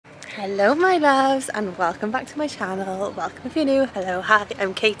Hello my loves and welcome back to my channel. Welcome if you're new. Hello, hi,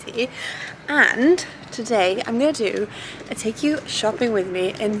 I'm Katie and today I'm going to take you shopping with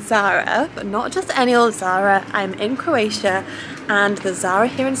me in Zara, but not just any old Zara. I'm in Croatia and the Zara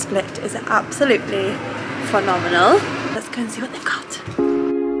here in Split is absolutely phenomenal. Let's go and see what they've got.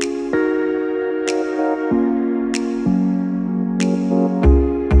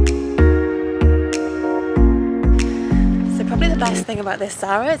 The best thing about this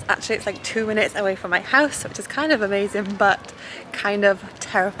Zara is actually it's like 2 minutes away from my house, which is kind of amazing but kind of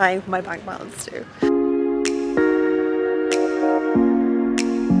terrifying for my bank balance too.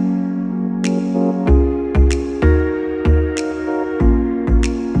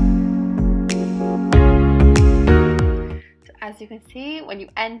 So as you can see, when you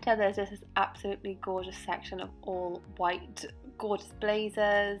enter, there's just this absolutely gorgeous section of all white gorgeous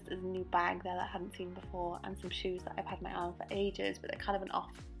blazers. There's a new bag there that I hadn't seen before and some shoes that I've had my eye on for ages, but they're kind of an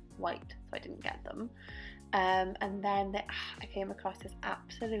off-white, so I didn't get them. And then I came across this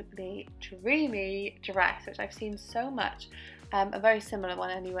absolutely dreamy dress, which I've seen so much, a very similar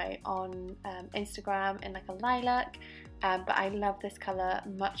one anyway, on Instagram in like a lilac, but I love this colour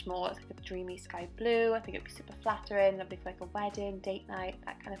much more. It's like a dreamy sky blue. I think it would be super flattering, lovely for like a wedding, date night,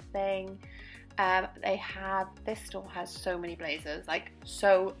 that kind of thing. This store has so many blazers, like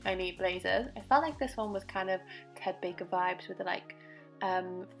so many blazers. I felt like this one was kind of Ted Baker vibes with the like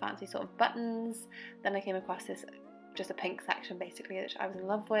fancy sort of buttons. Then I came across this, just a pink section basically, which I was in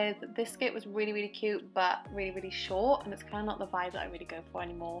love with. This skirt was really cute but really short, and it's kind of not the vibe that I really go for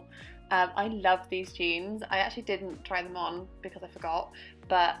anymore. I love these jeans. I actually didn't try them on because I forgot,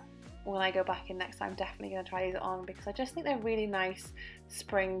 but when I go back in next time, I'm definitely going to try these on because I just think they're really nice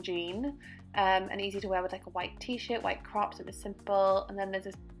spring jean, and easy to wear with like a white t-shirt, white crop, something simple. And then there's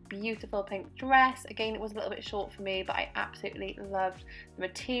this beautiful pink dress. Again, it was a little bit short for me, but I absolutely loved the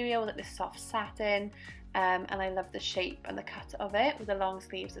material, like this soft satin, and I love the shape and the cut of it with the long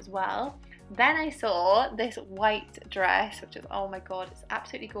sleeves as well. Then I saw this white dress, which is, oh my god, it's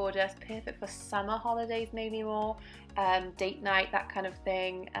absolutely gorgeous, perfect for summer holidays, maybe more, date night, that kind of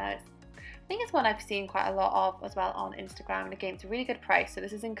thing. I think it's one I've seen quite a lot of as well on Instagram, and again, it's a really good price. So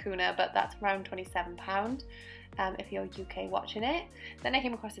this is in Kuna, but that's around £27 if you're UK watching it. Then I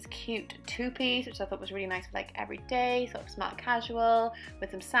came across this cute two-piece, which I thought was really nice for like everyday, sort of smart casual,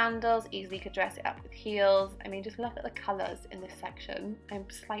 with some sandals. Easily could dress it up with heels. I mean, just look at the colours in this section. I'm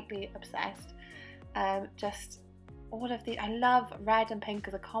slightly obsessed. Just all of these, I love red and pink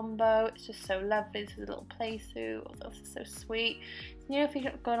as a combo. It's just so lovely. This is a little play suit. This is so sweet. You know, if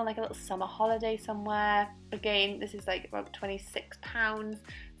you're going on like a little summer holiday somewhere, again, this is like about £26,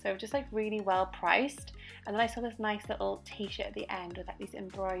 so just like really well priced. And then I saw this nice little t-shirt at the end with like these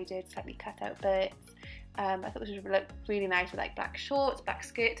embroidered, slightly cut out bits. I thought this would look really nice with like black shorts, black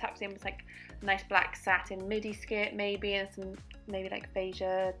skirt tucked in with like a nice black satin midi skirt maybe, and some maybe like beige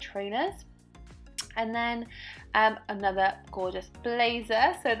trainers. And then another gorgeous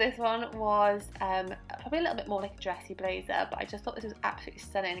blazer. So this one was probably a little bit more like a dressy blazer, but I just thought this was absolutely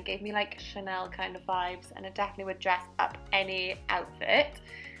stunning. It gave me like Chanel kind of vibes, and it definitely would dress up any outfit.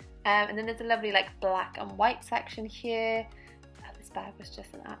 And then there's a lovely like black and white section here. This bag was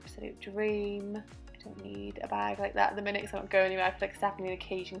just an absolute dream. I don't need a bag like that at the minute because I don't go anywhere. I feel like it's definitely an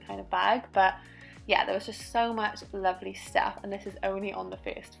occasion kind of bag, but yeah, there was just so much lovely stuff, and this is only on the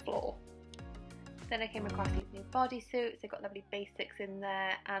first floor. Then I came across these new bodysuits. They've got lovely basics in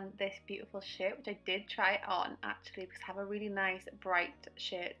there, and this beautiful shirt, which I did try on actually because I have a really nice bright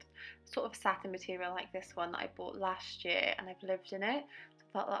shirt, sort of satin material like this one that I bought last year, and I've lived in it.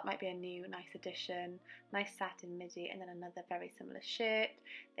 So I thought that might be a new nice addition. Nice satin midi, and then another very similar shirt.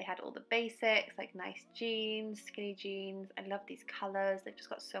 They had all the basics like nice jeans, skinny jeans. I love these colours. They've just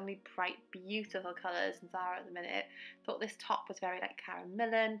got so many bright, beautiful colours in Zara at the minute. Thought this top was very like Karen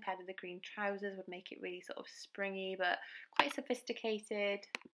Millen, paired with the green trousers would make it really sort of springy but quite sophisticated.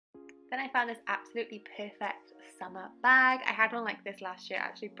 Then I found this absolutely perfect summer bag. I had one like this last year. It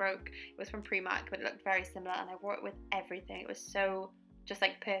actually broke. It was from Primark, but it looked very similar, and I wore it with everything. It was so just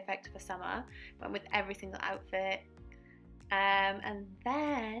like perfect for summer, went with every single outfit. And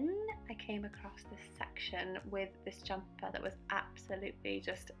then I came across this section with this jumper that was absolutely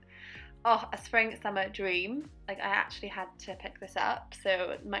just, oh, a spring summer dream. Like, I actually had to pick this up, so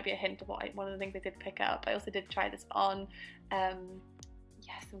it might be a hint of one of the things I did pick up. I also did try this on. Yeah,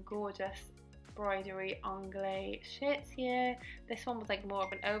 some gorgeous embroidery anglais shirts here. This one was like more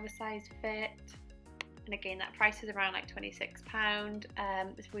of an oversized fit. And again, that price is around like £26.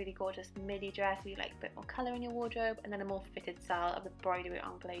 This really gorgeous midi dress where you like a bit more colour in your wardrobe, and then a more fitted style of the embroidery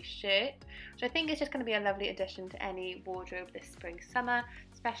anglais shirt, which I think is just going to be a lovely addition to any wardrobe this spring summer.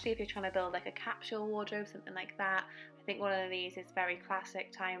 especially if you're trying to build like a capsule wardrobe, something like that. I think one of these is very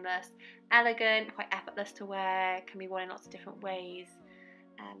classic, timeless, elegant, quite effortless to wear, can be worn in lots of different ways.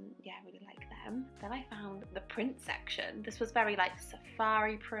 Yeah, I really like them. Then I found the print section. This was very like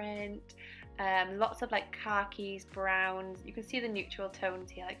safari print, lots of like khakis, browns. You can see the neutral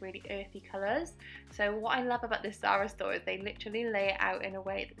tones here, like really earthy colours. So what I love about this Zara store is they literally lay it out in a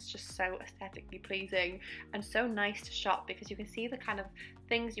way that's just so aesthetically pleasing and so nice to shop, because you can see the kind of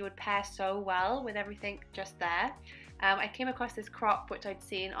things you would pair so well with everything just there. I came across this crop which I'd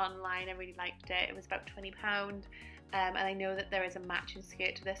seen online. I really liked it. It was about £20. And I know that there is a matching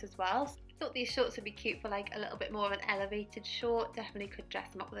skirt to this as well. So I thought these shorts would be cute for like a little bit more of an elevated short. Definitely could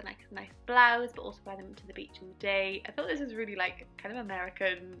dress them up with like a nice blouse, but also wear them to the beach in the day. I thought this was really like kind of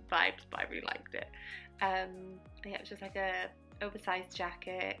American vibes, but I really liked it. Yeah, it was just like a oversized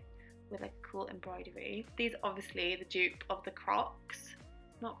jacket with like cool embroidery. These are obviously the dupe of the Crocs,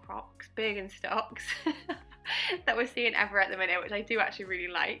 not Crocs, Birkenstocks that we're seeing ever at the minute, which I do actually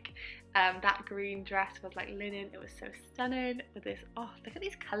really like. That green dress was like linen. It was so stunning with this, oh look at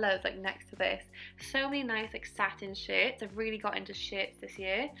these colours like next to this. So many nice like satin shirts. I've really got into shirts this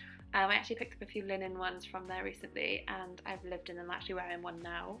year. I actually picked up a few linen ones from there recently and I've lived in them. I'm actually wearing one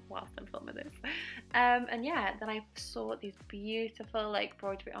now whilst I'm filming this. And yeah, then I saw these beautiful like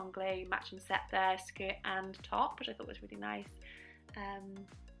embroidery anglais matching set there, skirt and top, which I thought was really nice. And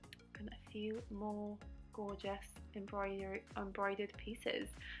a few more gorgeous embroidered pieces.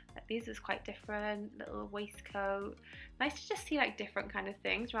 Like these was quite different, little waistcoat. Nice to just see like different kind of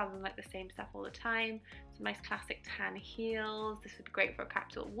things rather than like the same stuff all the time. Some nice classic tan heels. This would be great for a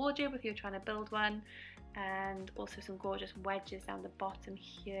capsule wardrobe if you're trying to build one. And also some gorgeous wedges down the bottom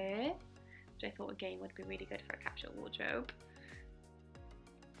here, which I thought again would be really good for a capsule wardrobe.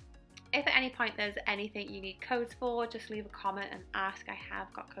 If at any point there's anything you need codes for, just leave a comment and ask. I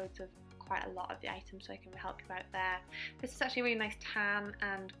have got codes of quite a lot of the items, so I can help you out there. This is actually a really nice tan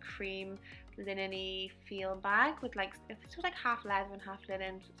and cream linen-y feel bag with like, it's like half leather and half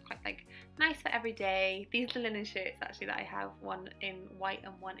linen, so it's quite like nice for every day. These are the linen shirts actually that I have, one in white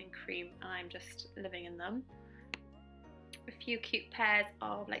and one in cream, and I'm just living in them. A few cute pairs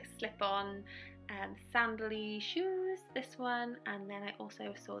of like slip-on sandal-y shoes, this one, and then I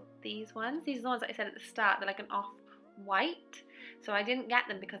also saw these ones. These are the ones that I said at the start, they're like an off-white. So I didn't get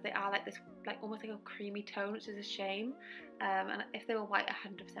them because they are like this, like almost like a creamy tone, which is a shame. And if they were white,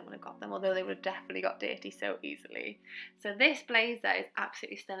 100% would have got them, although they would have definitely got dirty so easily. So this blazer is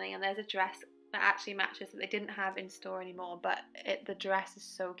absolutely stunning, and there's a dress that actually matches that they didn't have in store anymore, but the dress is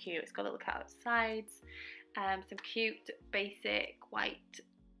so cute. It's got little cut out sides, some cute basic white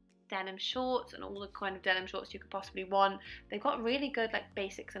denim shorts and all the kind of denim shorts you could possibly want. They've got really good like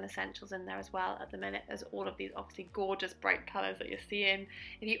basics and essentials in there as well at the minute. There's all of these obviously gorgeous bright colours that you're seeing.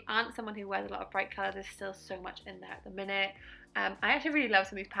 If you aren't someone who wears a lot of bright colour, there's still so much in there at the minute. I actually really love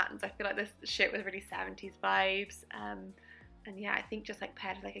some of these patterns. I feel like this shirt with really 70s vibes. And yeah, I think just like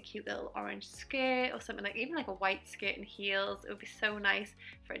paired with like a cute little orange skirt or something, like even like a white skirt and heels, it would be so nice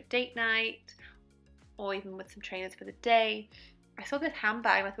for a date night or even with some trainers for the day. I saw this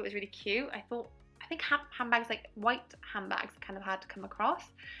handbag and I thought it was really cute. I think handbags, like white handbags, kind of hard to come across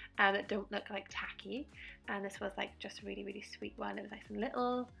that don't look like tacky, and this was like just a really, really sweet one. It was nice and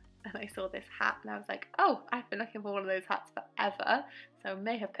little, and I saw this hat and I was like, oh, I've been looking for one of those hats forever, so I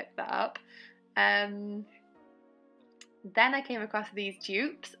may have picked that up. Then I came across these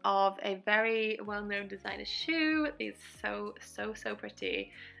dupes of a very well-known designer shoe. These are so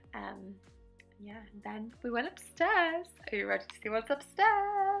pretty. Yeah, and then we went upstairs. Are you ready to see what's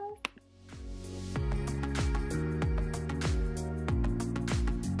upstairs?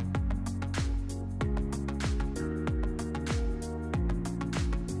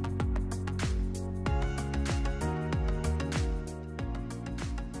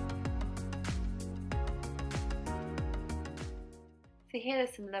 So here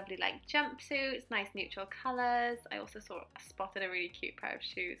there's some lovely like jumpsuits, nice neutral colours. I also spotted a really cute pair of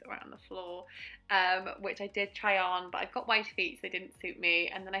shoes around the floor, which I did try on, but I've got white feet so they didn't suit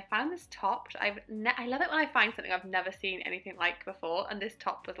me. And then I found this top. I love it when I find something I've never seen anything like before, and this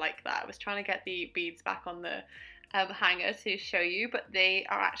top was like that. I was trying to get the beads back on the hanger to show you, but they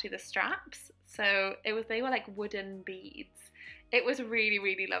are actually the straps. So they were like wooden beads. It was really,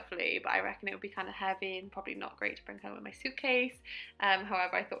 really lovely, but I reckon it would be kind of heavy and probably not great to bring home in my suitcase.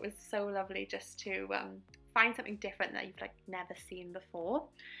 However, I thought it was so lovely just to find something different that you've like never seen before.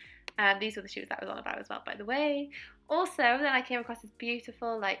 These were the shoes that I was on about as well, by the way. Also, then I came across this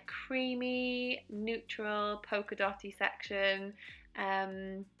beautiful like creamy, neutral, polka dotty section.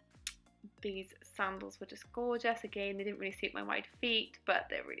 these sandals were just gorgeous. Again, they didn't really suit my wide feet, but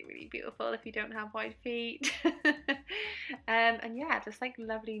they're really, really beautiful if you don't have wide feet. And yeah, just like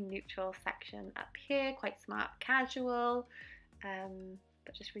lovely neutral section up here, quite smart casual,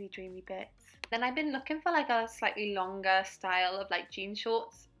 but just really dreamy bits. Then I've been looking for like a slightly longer style of like jean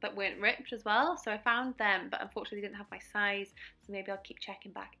shorts that weren't ripped as well, so I found them, but unfortunately they didn't have my size, so maybe I'll keep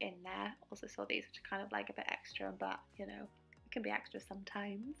checking back in there. Also saw these, which are kind of like a bit extra, but you know, it can be extra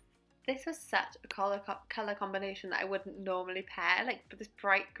sometimes. This was such a colour combination that I wouldn't normally pair, like this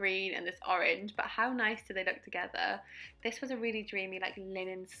bright green and this orange, but how nice do they look together. This was a really dreamy like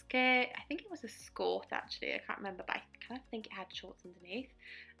linen skirt. I think it was a skirt actually, I can't remember, but I kind of think it had shorts underneath.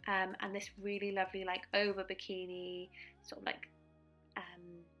 And this really lovely like over bikini sort of like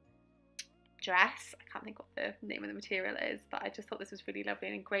dress. I can't think what the name of the material is, but I just thought this was really lovely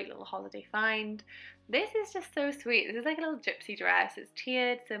and a great little holiday find. This is just so sweet. This is like a little gypsy dress. It's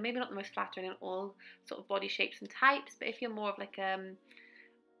tiered, so maybe not the most flattering in all sort of body shapes and types, but if you're more of like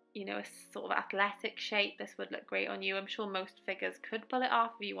you know, a sort of athletic shape, this would look great on you. I'm sure most figures could pull it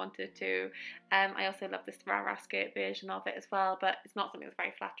off if you wanted to. I also love this ZARA skirt version of it as well, but it's not something that's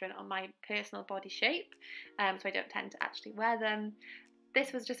very flattering on my personal body shape, so I don't tend to actually wear them.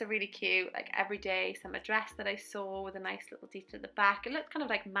 This was just a really cute, like everyday summer dress that I saw with a nice little detail at the back. It looked kind of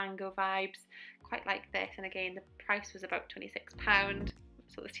like mango vibes, quite like this. And again, the price was about £26.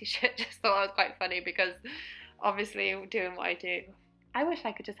 So this t-shirt just thought I was quite funny because obviously doing what I do, I wish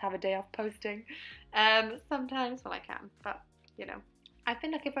I could just have a day off posting sometimes when I can, but you know. I've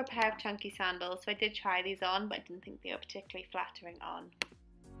been looking for a pair of chunky sandals, so I did try these on, but I didn't think they were particularly flattering on.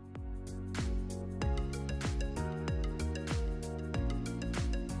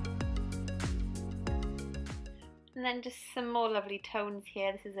 And then just some more lovely tones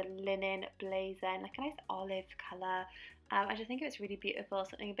here. This is a linen blazer in like a nice olive colour. I just think it's really beautiful,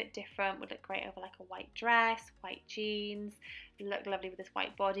 something a bit different, would look great over like a white dress, white jeans, look lovely with this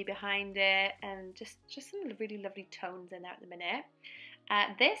white body behind it, and just some really lovely tones in there at the minute.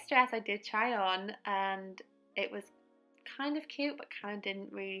 This dress I did try on and it was kind of cute but kind of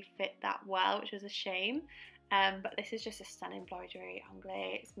didn't really fit that well, which was a shame. But this is just a stunning embroidery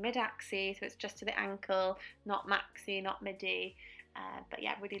anglais. It's mid-axi, so it's just to the ankle, not maxi, not midi. But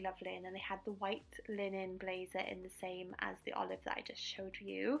yeah, really lovely. And then they had the white linen blazer in the same as the olive that I just showed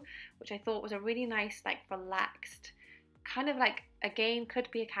you, which I thought was a really nice, like relaxed, kind of like, again, could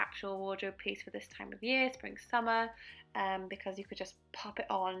be a capsule wardrobe piece for this time of year, spring, summer. Because you could just pop it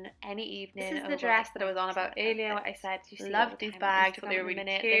on any evening. This is the dress that I was on about earlier. What I said, you loved these bags, they were really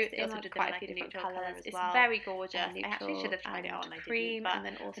cute. They also did quite a few different colours. It's very gorgeous. I actually should have tried it on. Cream, and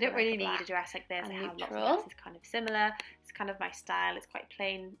then also I don't really need a dress like this. I have lots of dresses kind of similar. It's kind of my style. It's quite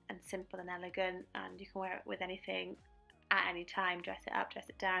plain and simple and elegant, and you can wear it with anything at any time. Dress it up, dress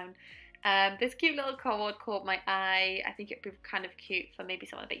it down. This cute little cord caught my eye. I think it'd be kind of cute for maybe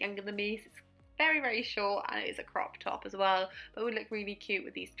someone a bit younger than me. It's very short and it is a crop top as well, but it would look really cute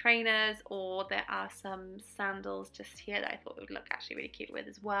with these trainers, or there are some sandals just here that I thought would look actually really cute with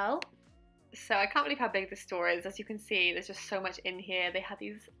as well. So I can't believe how big this store is. As you can see, there's just so much in here. They had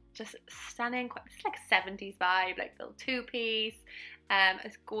these just stunning, this is like 70s vibe, like little two-piece,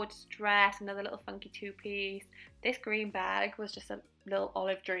 this gorgeous dress, another little funky two-piece. This green bag was just a little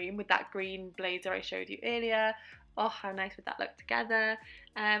olive dream with that green blazer I showed you earlier. Oh, how nice would that look together.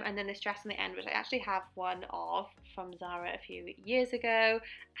 And then this dress on the end, which I actually have one of from Zara a few years ago,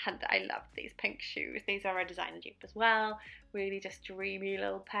 and I love these pink shoes. These are a designer dupe as well. Really just dreamy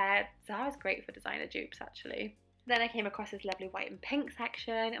little pair. Zara's great for designer dupes actually. Then I came across this lovely white and pink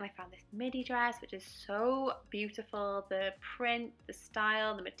section, and I found this midi dress, which is so beautiful. The print, the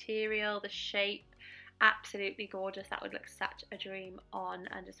style, the material, the shape, absolutely gorgeous. That would look such a dream on,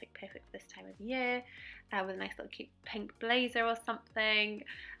 and just like perfect for this time of year, with a nice little cute pink blazer or something.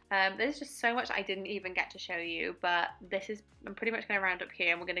 There's just so much I didn't even get to show you, but I'm pretty much going to round up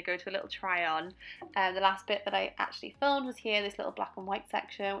here and we're going to go to a little try on. The last bit that I actually filmed was here, this little black and white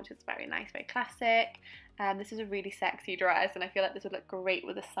section, which is very nice, very classic. This is a really sexy dress, and I feel like this would look great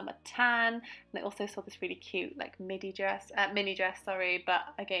with a summer tan. And I also saw this really cute like mini dress, but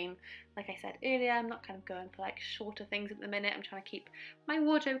again, like I said earlier, I'm not kind of going for like shorter things at the minute. I'm trying to keep my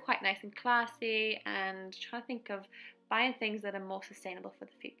wardrobe quite nice and classy, and trying to think of buying things that are more sustainable for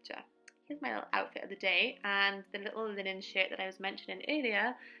the future. Here's my little outfit of the day, and the little linen shirt that I was mentioning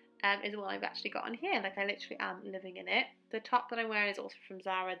earlier is what I've actually got on here. Like, I literally am living in it. The top that I'm wearing is also from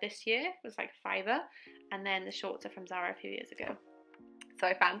Zara this year. It was like $5, and then the shorts are from Zara a few years ago. So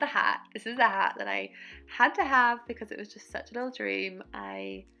I found the hat. This is the hat that I had to have because it was just such a little dream.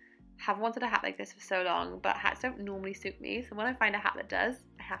 I have wanted a hat like this for so long, but hats don't normally suit me. So when I find a hat that does,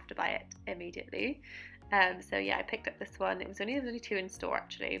 I have to buy it immediately. So yeah, I picked up this one. There was only 2 in store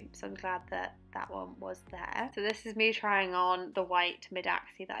actually, so I'm glad that that one was there. So this is me trying on the white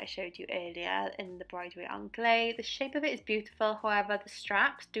mid-axi that I showed you earlier in the Broderie Anglais. The shape of it is beautiful, however the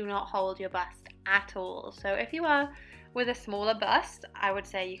straps do not hold your bust at all. So if you are with a smaller bust, I would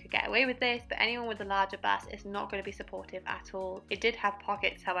say you could get away with this, but anyone with a larger bust is not going to be supportive at all. It did have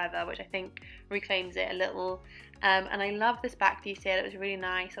pockets, however, which I think reclaims it a little. And I love this back detail. It was really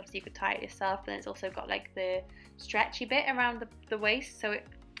nice. Obviously you could tie it yourself, but then it's also got like the stretchy bit around the waist, so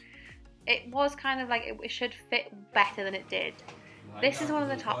it was kind of like it should fit better than it did. This is one of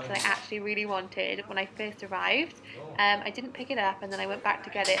the tops that I actually really wanted when I first arrived. I didn't pick it up, and then I went back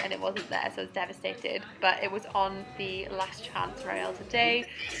to get it and it wasn't there, so I was devastated. But it was on the last chance rail today,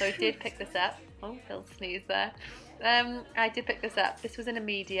 so I did pick this up. Oh, Phil sneezed there. I did pick this up. This was in a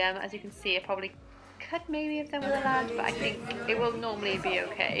medium. As you can see, I probably could maybe have done with a large, but I think it will normally be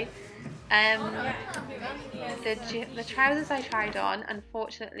okay. The trousers I tried on,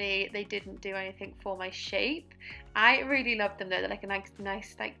 unfortunately they didn't do anything for my shape. I really loved them though. They're like a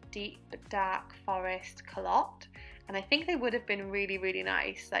nice like deep dark forest culotte, and I think they would have been really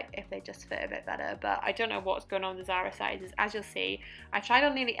nice like if they just fit a bit better, but I don't know what's going on with the ZARA sizes. As you'll see, I tried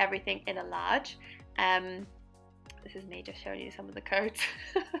on nearly everything in a large. This is me just showing you some of the codes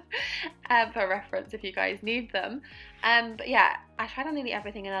for reference if you guys need them. But yeah, I tried on nearly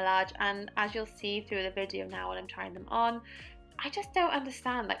everything in a large, and as you'll see through the video now when I'm trying them on, I just don't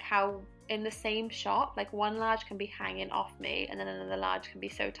understand like how in the same shot like one large can be hanging off me and then another large can be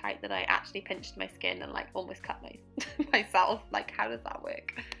so tight that I actually pinched my skin and like almost cut myself. Like, how does that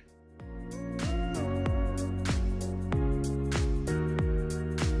work?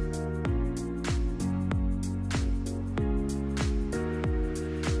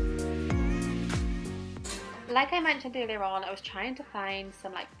 Like I mentioned earlier on, I was trying to find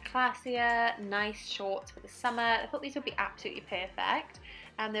some like classier, nice shorts for the summer. I thought these would be absolutely perfect.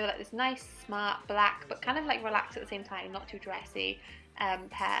 And they were like this nice, smart, black, but kind of like relaxed at the same time, not too dressy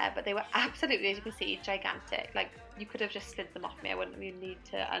pair. But they were absolutely, as you can see, gigantic. Like, you could have just slid them off me. I wouldn't even need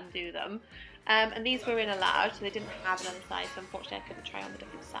to undo them. And these were in a large, so they didn't have another size, so unfortunately I couldn't try on the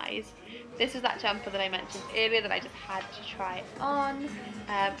different size. This is that jumper that I mentioned earlier that I just had to try on.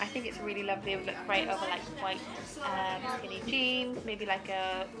 I think it's really lovely. It would look great over like white skinny jeans, maybe like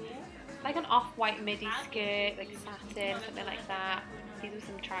an off-white midi skirt, like satin, something like that. These were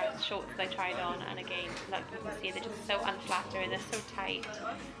some shorts that I tried on, and again, like you can see, they're just so unflattering, they're so tight,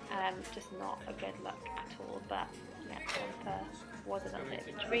 just not a good look at all. But yeah, jumper was a little bit of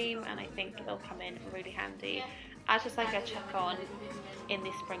a dream, and I think it'll come in really handy as just like a chuck on in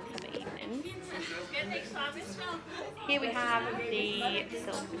the spring summer evenings. Here we have the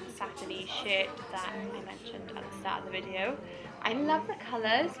silk satiny shirt that I mentioned at the start of the video. I love the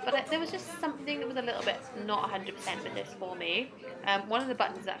colours, but there was just something that was a little bit not 100% with this for me. One of the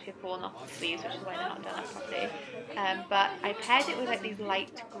buttons actually fallen off the sleeves, which is why they're not done up properly. But I paired it with like these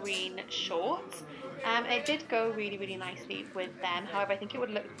light green shorts. It did go really nicely with them. However, I think it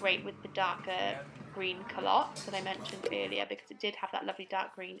would look great with the darker green culotte that I mentioned earlier, because it did have that lovely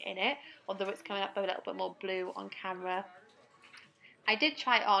dark green in it, although it's coming up a little bit more blue on camera. I did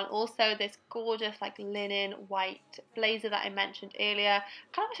try on also this gorgeous like linen white blazer that I mentioned earlier.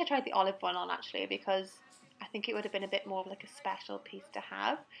 I kind of wish I tried the olive one on actually, because I think it would have been a bit more of like a special piece to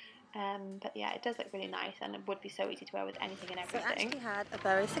have. But yeah, it does look really nice, and it would be so easy to wear with anything and everything. So I actually had a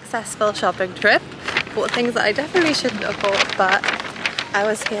very successful shopping trip. Bought things that I definitely shouldn't have bought, but I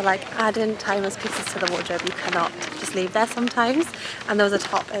was here like adding timeless pieces to the wardrobe you cannot just leave there sometimes. And there was a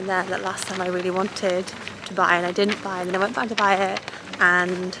top in there that last time I really wanted to buy and I didn't buy, and then I went back to buy it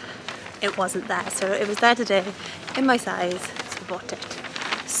and it wasn't there. So it was there today in my size, so I bought it.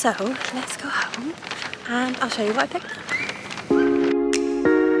 So let's go home and I'll show you what I picked up.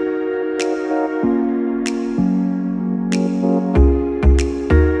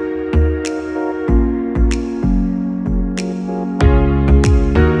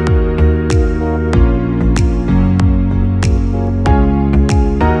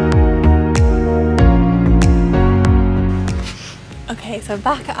 So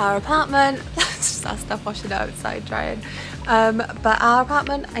back at our apartment, just our stuff washing outside drying, but our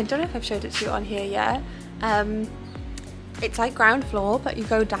apartment, I don't know if I've showed it to you on here yet, it's like ground floor but you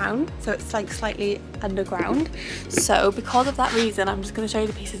go down, so it's like slightly underground. So because of that reason, I'm just going to show you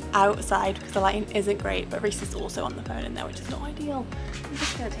the pieces outside because the lighting isn't great, but Reese is also on the phone in there, which is not ideal. I'm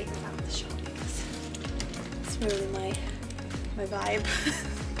just going to take this out of the shop because it's ruining my vibe.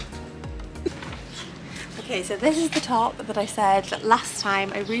 Okay, so this is the top that I said that last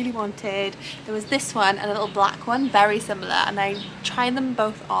time I really wanted. There was this one and a little black one, very similar, and I tried them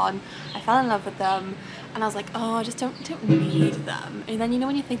both on. I fell in love with them and I was like, oh, I just don't need them. And then, you know,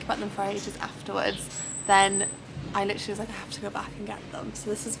 when you think about them for ages afterwards, then I literally was like, I have to go back and get them. So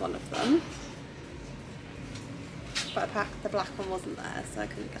this is one of them. But the black one wasn't there, so I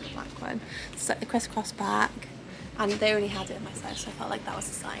couldn't get the black one. So the crisscross back. And they only had it in my size, so I felt like that was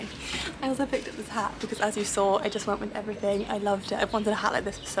a sign. I also picked up this hat because, as you saw, it just went with everything. I loved it. I've wanted a hat like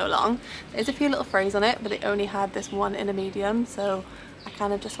this for so long. There's a few little frays on it, but they only had this one in a medium, so I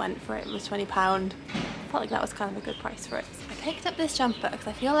kind of just went for it. It was £20. I felt like that was kind of a good price for it. I picked up this jumper because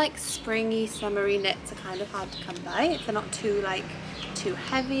I feel like springy, summery knits are kind of hard to come by if they're not too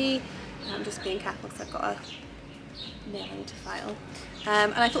heavy. I'm just being careful because I've got a nail I need to file.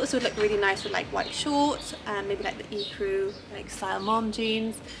 And I thought this would look really nice with like white shorts, maybe like the E-Crew like style mom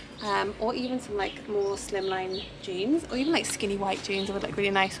jeans, or even some like more slimline jeans, or even like skinny white jeans I would look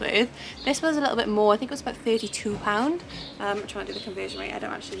really nice with. This was a little bit more, I think it was about £32. I'm trying to do the conversion rate, I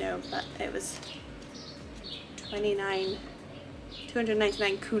don't actually know, but it was 299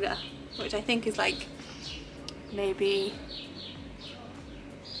 kuna, which I think is like maybe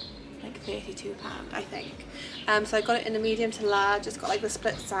like £32, I think. So I got it in a medium to large. It's got like the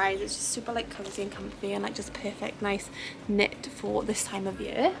split size. It's just super like cozy and comfy and like just perfect, nice knit for this time of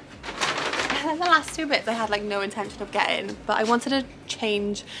year. And then the last two bits I had like no intention of getting, but I wanted to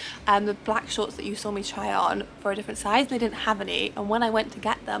change the black shorts that you saw me try on for a different size. They didn't have any, and when I went to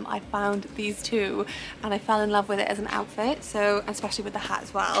get them I found these two and I fell in love with it as an outfit, so especially with the hat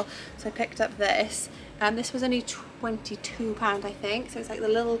as well. So I picked up this. This was only £22, I think. So it's like the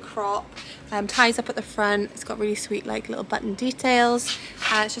little crop, ties up at the front. It's got really sweet like little button details.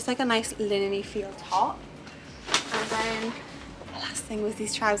 It's just like a nice linen-y feel top. And then the last thing was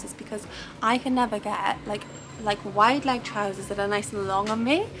these trousers, because I can never get like wide leg trousers that are nice and long on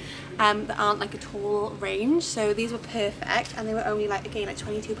me, that aren't like a tall range. So these were perfect, and they were only like, again, like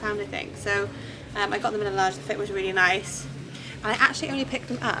 £22, I think. So I got them in a large. The fit was really nice. And I actually only picked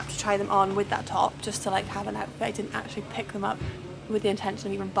them up to try them on with that top, just to like have an outfit. I didn't actually pick them up with the intention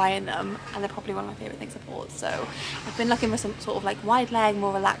of even buying them, and they're probably one of my favourite things I've bought. So I've been looking for some sort of like wide leg,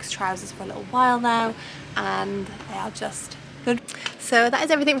 more relaxed trousers for a little while now, and they are just good. So that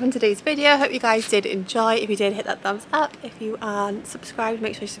is everything from today's video. I hope you guys did enjoy. If you did, hit that thumbs up. If you aren't subscribed,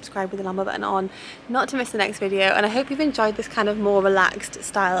 make sure you subscribe with the number button on, not to miss the next video. And I hope you've enjoyed this kind of more relaxed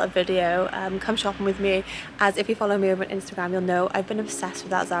style of video. Come shopping with me, as if you follow me over on Instagram, you'll know I've been obsessed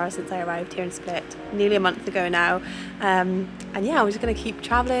with that Zara since I arrived here in Split nearly a month ago now. And yeah, I'm just going to keep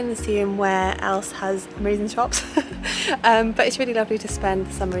travelling and seeing where else has amazing shops. But it's really lovely to spend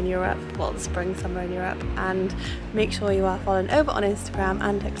the summer in Europe, well, the spring, summer in Europe, and make sure you are following over on Instagram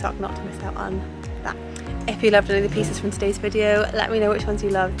and TikTok not to miss out on that. If you loved any of the pieces from today's video, let me know which ones you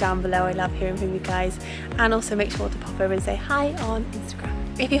loved down below. I love hearing from you guys, and also make sure to pop over and say hi on Instagram.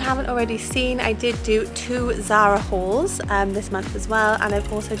 If you haven't already seen, I did do 2 Zara hauls this month as well, and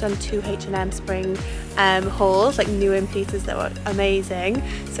I've also done 2 H&M spring hauls, like new in pieces that were amazing.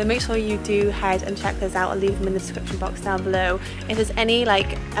 So make sure you do head and check those out. I'll leave them in the description box down below. If there's any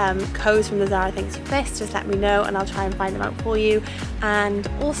like codes from the Zara things you've missed, just let me know and I'll try and find them out for you. And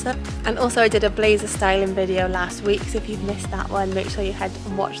also I did a blazer styling video last week, so if you've missed that one, make sure you head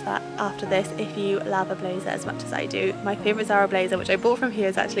and watch that after this if you love a blazer as much as I do. My favourite Zara blazer, which I bought from here,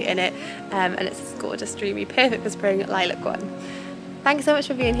 is actually in it, and it's this gorgeous, dreamy, perfect for spring lilac one. Thanks so much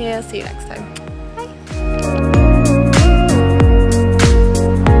for being here. See you next time.